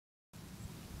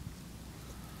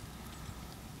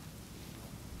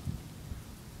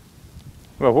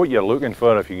Well, what you're looking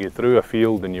for if you get through a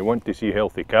field and you want to see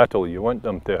healthy cattle, you want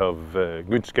them to have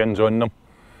good skins on them.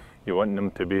 You want them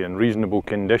to be in reasonable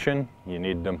condition. You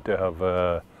need them to have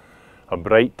a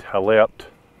bright, alert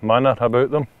manner about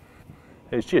them.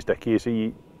 It's just a case of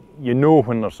you know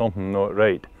when there's something not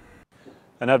right.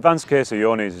 An advanced case of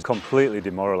Johne's is completely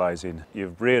demoralising.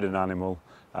 You've reared an animal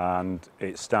and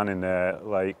it's standing there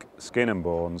like skin and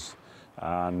bones,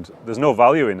 and there's no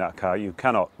value in that cow. You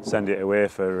cannot send it away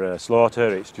for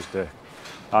slaughter. It's just an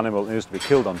animal that needs to be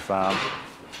killed on farm.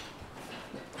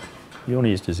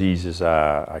 Johne's disease is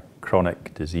a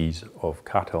chronic disease of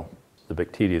cattle. The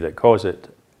bacteria that cause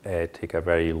it take a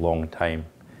very long time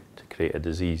to create a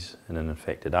disease in an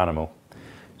infected animal.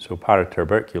 So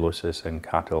paratuberculosis in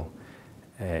cattle,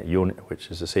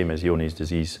 which is the same as Johne's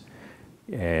disease,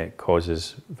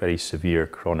 causes very severe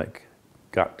chronic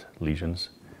gut lesions,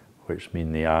 which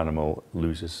mean the animal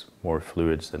loses more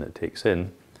fluids than it takes in,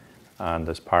 and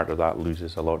as part of that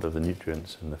loses a lot of the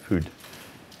nutrients in the food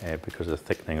because of the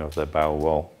thickening of the bowel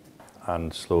wall,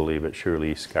 and slowly but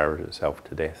surely scours itself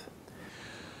to death.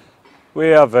 We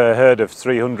have a herd of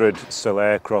 300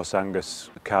 Solaire Cross Angus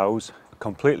cows, a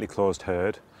completely closed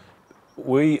herd.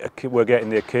 We're getting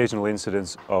the occasional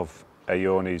incidence of a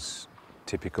Johne's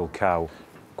typical cow.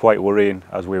 Quite worrying,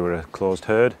 as we were a closed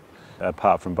herd,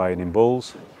 apart from buying in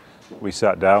bulls. We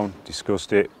sat down,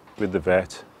 discussed it with the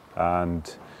vet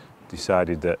and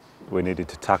decided that we needed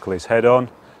to tackle this head on,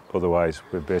 otherwise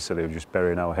we're basically just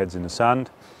burying our heads in the sand.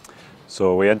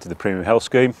 So we entered the Premium Health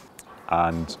Scheme,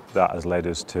 and that has led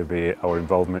us to our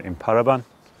involvement in PARABAN.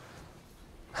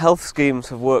 Health schemes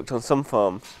have worked on some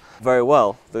farms very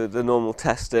well, the normal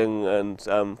testing and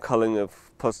culling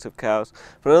of positive cows,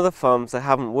 but on other farms they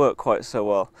haven't worked quite so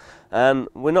well, and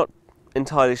we're not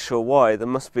entirely sure why. There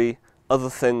must be other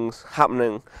things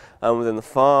happening within the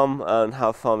farm and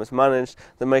how the farm is managed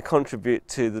that may contribute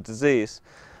to the disease.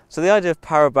 So the idea of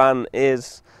PARABAN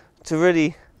is to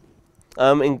really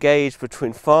engage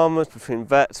between farmers, between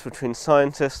vets, between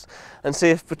scientists, and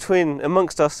see if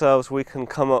amongst ourselves we can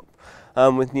come up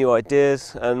with new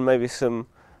ideas and maybe some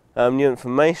new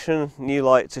information, new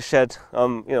light to shed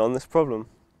on this problem.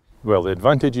 Well, the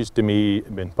advantages to me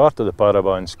being part of the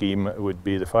PARABAN scheme would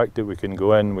be the fact that we can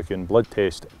go in, we can blood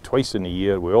test twice in a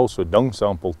year, we also dung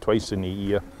sample twice in a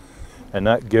year, and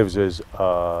that gives us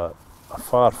a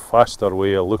far faster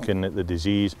way of looking at the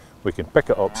disease. We can pick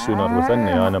it up sooner within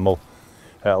the animal.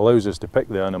 It allows us to pick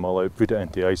the animal out, put it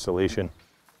into isolation.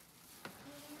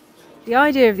 The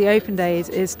idea of the open days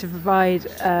is to provide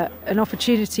an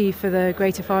opportunity for the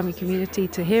greater farming community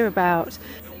to hear about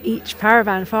each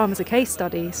PARABAN farm as a case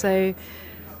study. So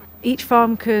each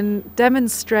farm can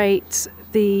demonstrate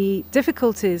the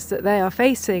difficulties that they are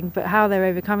facing, but how they're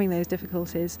overcoming those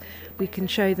difficulties. We can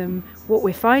show them what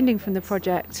we're finding from the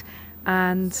project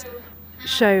and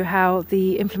show how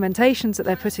the implementations that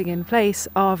they're putting in place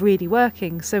are really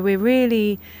working. So we're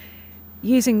really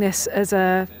using this as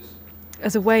a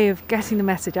way of getting the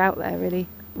message out there, really.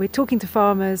 We're talking to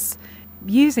farmers,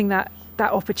 using that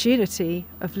opportunity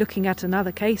of looking at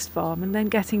another case farm and then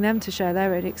getting them to share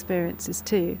their own experiences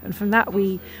too. And from that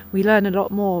we learn a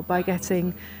lot more by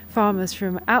getting farmers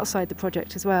from outside the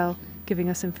project as well, giving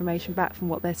us information back from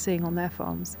what they're seeing on their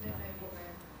farms.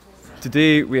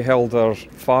 Today we held our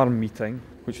farm meeting,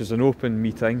 which is an open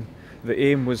meeting. The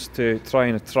aim was to try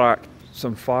and attract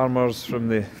some farmers from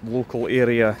the local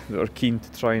area that are keen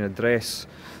to try and address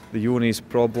the Johne's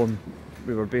problem.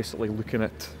 We were basically looking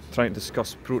at trying to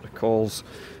discuss protocols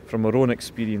from our own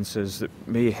experiences that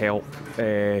may help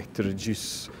to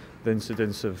reduce the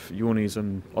incidence of Johne's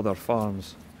on other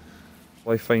farms.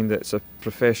 I find that it's a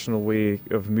professional way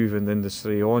of moving the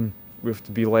industry on. We have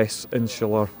to be less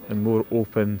insular and more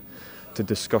open to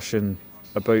discussion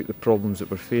about the problems that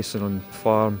we're facing on the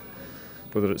farm,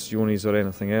 whether it's Johne's or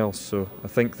anything else. So I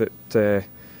think that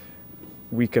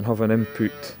we can have an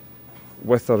input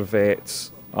with our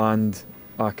vets and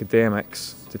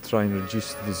academics to try and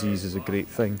reduce the disease is a great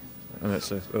thing, and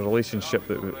it's a relationship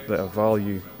that I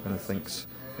value and I think's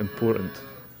important.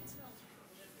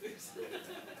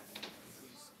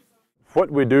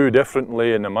 What we do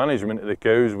differently in the management of the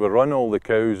cows, we run all the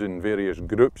cows in various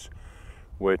groups.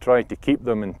 We try to keep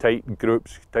them in tight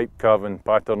groups, tight calving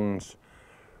patterns.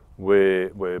 We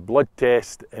blood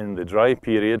test in the dry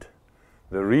period.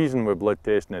 The reason we blood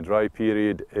test in the dry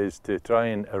period is to try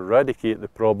and eradicate the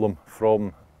problem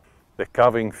from the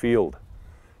calving field.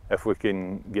 If we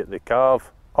can get the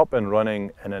calf up and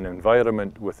running in an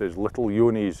environment with as little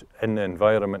Johne's in the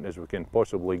environment as we can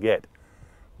possibly get,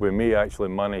 we may actually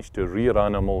manage to rear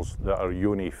animals that are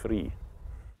Johne free.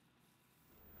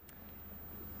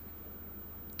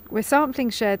 We're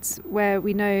sampling sheds where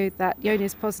we know that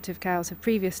Johne's positive cows have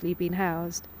previously been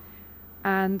housed,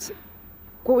 and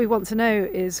what we want to know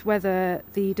is whether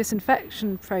the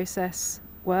disinfection process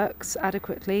works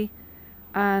adequately,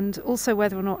 and also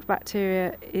whether or not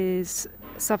bacteria is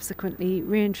subsequently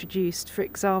reintroduced, for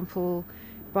example,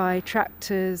 by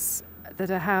tractors that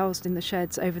are housed in the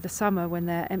sheds over the summer when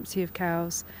they're empty of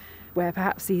cows, where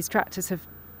perhaps these tractors have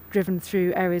driven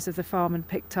through areas of the farm and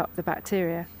picked up the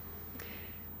bacteria.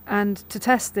 And to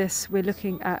test this, we're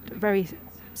looking at very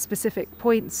specific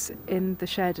points in the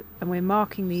shed, and we're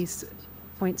marking these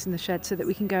points in the shed so that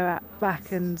we can go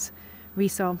back and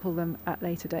resample them at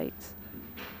later dates.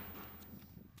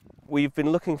 We've been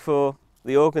looking for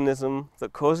the organism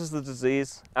that causes the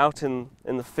disease out in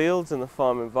the fields, in the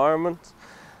farm environment.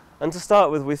 And to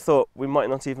start with, we thought we might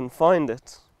not even find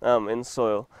it in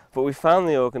soil, but we found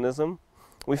the organism.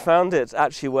 We found it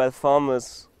actually where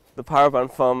the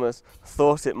PARABAN farmers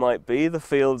thought it might be. The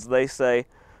fields, they say,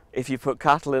 if you put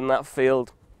cattle in that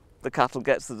field, the cattle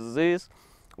gets the disease.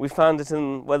 We found it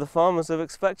in where the farmers have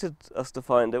expected us to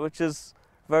find it, which is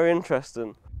very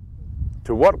interesting.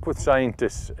 To work with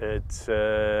scientists, it's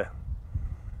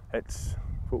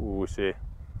what will we say?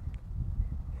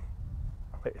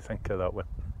 I'll let you think of that one.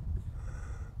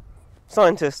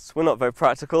 Scientists, we're not very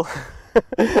practical,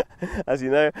 as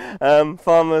you know.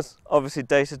 Farmers, obviously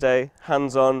day-to-day,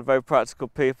 hands-on, very practical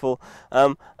people.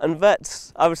 And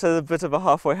vets, I would say they're a bit of a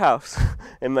halfway house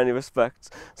in many respects.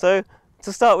 So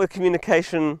to start with,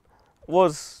 communication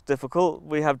was difficult.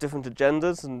 We have different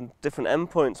agendas and different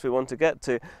endpoints we want to get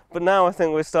to. But now I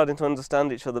think we're starting to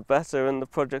understand each other better, and the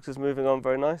project is moving on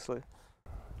very nicely.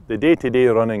 The day-to-day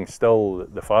running, still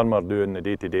the farmer doing the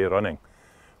day-to-day running,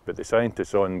 but the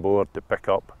scientists on board to pick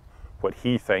up what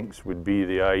he thinks would be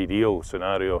the ideal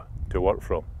scenario to work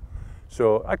from.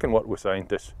 So I can work with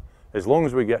scientists. As long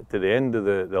as we get to the end of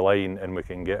the line and we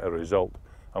can get a result,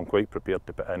 I'm quite prepared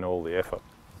to put in all the effort.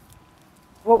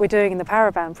 What we're doing in the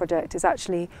PARABAN project is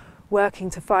actually working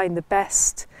to find the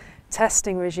best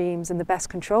testing regimes and the best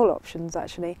control options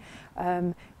actually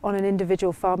on an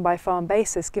individual farm by farm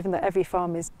basis, given that every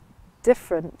farm is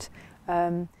different,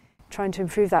 trying to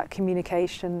improve that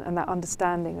communication and that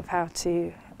understanding of how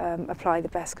to apply the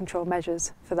best control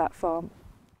measures for that farm.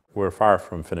 We're far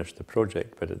from finished the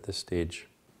project, but at this stage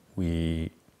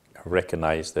we have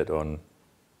recognised that on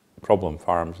problem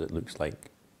farms it looks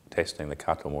like testing the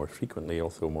cattle more frequently,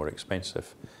 although more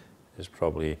expensive, is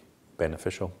probably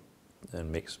beneficial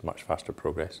and makes much faster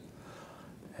progress.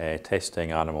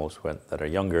 Testing animals that are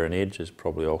younger in age is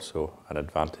probably also an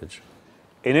advantage.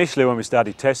 Initially, when we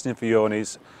started testing for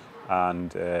Johne's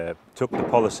and took the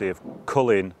policy of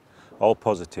culling all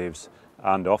positives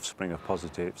and offspring of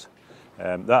positives,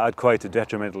 that had quite a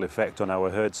detrimental effect on our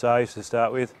herd size to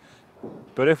start with.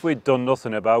 But if we'd done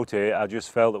nothing about it, I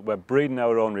just felt that we're breeding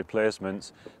our own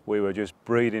replacements. We were just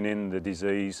breeding in the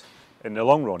disease. In the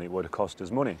long run, it would have cost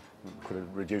us money. It could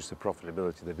have reduced the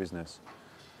profitability of the business.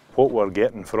 What we're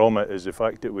getting from it is the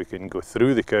fact that we can go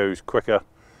through the cows quicker,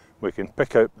 we can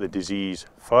pick out the disease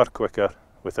far quicker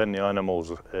within the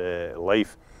animal's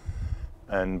life,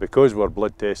 and because we're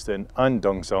blood testing and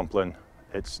dung sampling,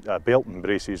 it's a belt and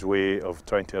braces way of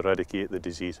trying to eradicate the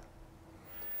disease.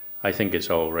 I think it's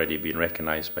already been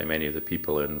recognised by many of the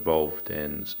people involved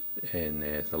in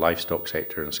the livestock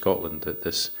sector in Scotland that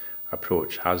this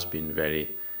approach has been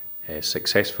very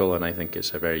successful, and I think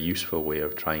it's a very useful way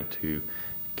of trying to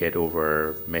get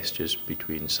over messages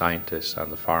between scientists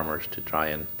and the farmers to try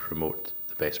and promote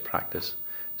the best practice.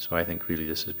 So I think really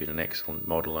this has been an excellent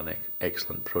model and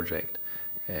excellent project,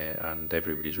 and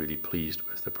everybody's really pleased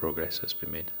with the progress that's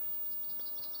been made.